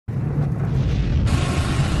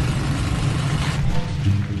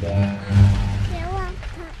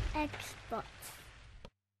Xbox.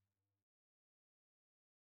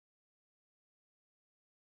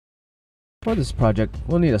 For this project,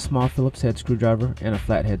 we'll need a small Phillips head screwdriver and a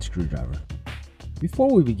flathead screwdriver.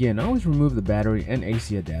 Before we begin, always remove the battery and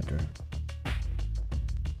AC adapter.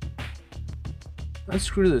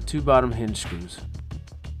 Unscrew the two bottom hinge screws.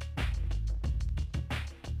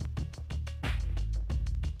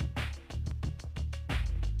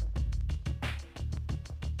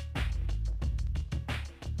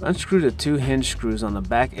 Unscrew the two hinge screws on the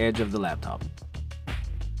back edge of the laptop.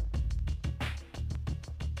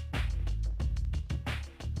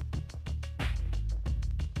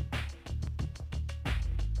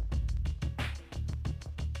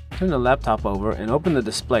 Turn the laptop over and open the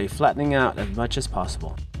display, flattening out as much as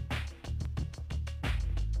possible.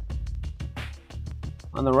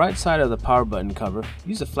 On the right side of the power button cover,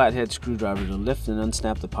 use a flathead screwdriver to lift and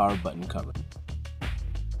unsnap the power button cover.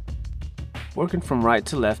 Working from right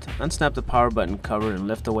to left, unsnap the power button cover and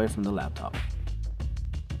lift away from the laptop.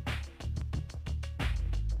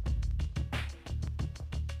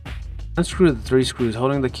 Unscrew the three screws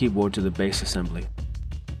holding the keyboard to the base assembly.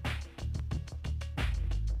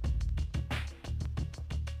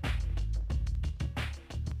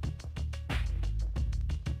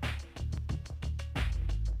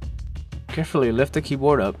 Carefully lift the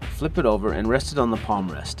keyboard up, flip it over, and rest it on the palm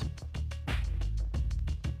rest.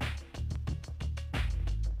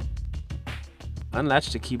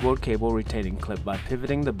 Unlatch the keyboard cable retaining clip by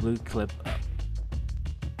pivoting the blue clip up.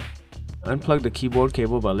 Unplug the keyboard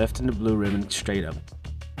cable by lifting the blue ribbon straight up.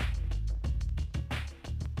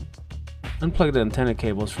 Unplug the antenna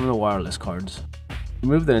cables from the wireless cards.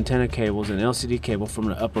 Remove the antenna cables and LCD cable from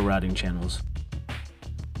the upper routing channels.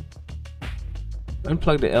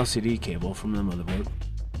 Unplug the LCD cable from the motherboard.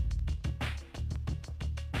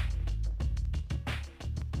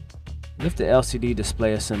 Lift the LCD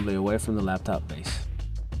display assembly away from the laptop base.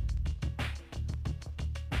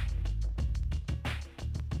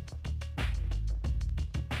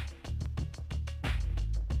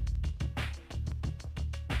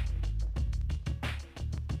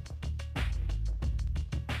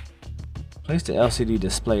 Place the LCD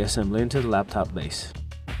display assembly into the laptop base.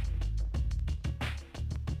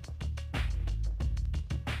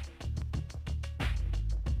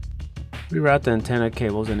 Reroute the antenna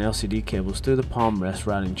cables and LCD cables through the palm rest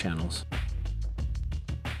routing channels.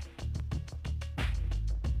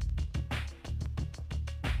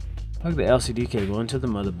 Plug the LCD cable into the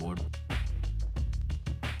motherboard.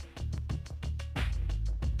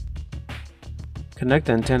 Connect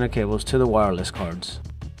the antenna cables to the wireless cards.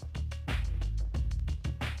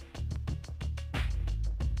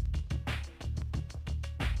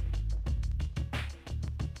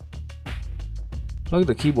 Plug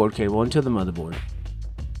the keyboard cable into the motherboard.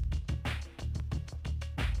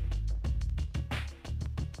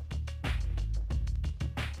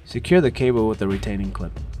 Secure the cable with the retaining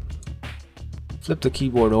clip. Flip the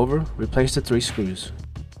keyboard over, replace the three screws.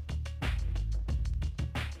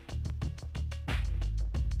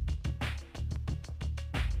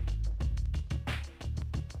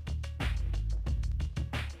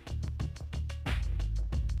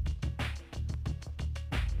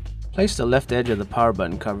 Place the left edge of the power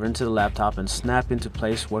button cover into the laptop and snap into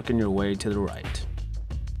place, working your way to the right.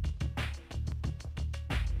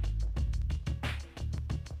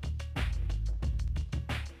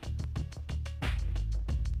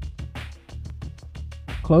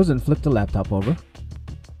 Close and flip the laptop over.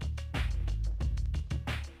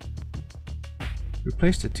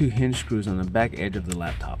 Replace the two hinge screws on the back edge of the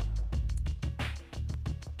laptop.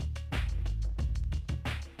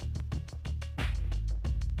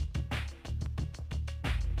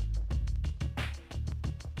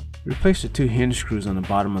 Replace the two hinge screws on the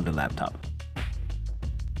bottom of the laptop.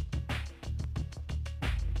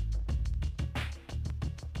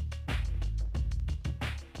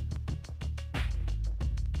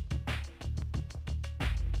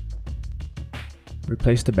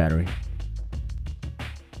 Replace the battery.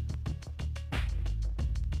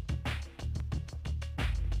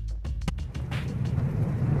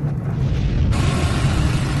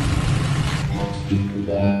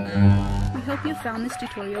 We hope you found this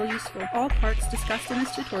tutorial useful. All parts discussed in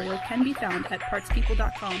this tutorial can be found at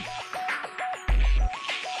partspeople.com.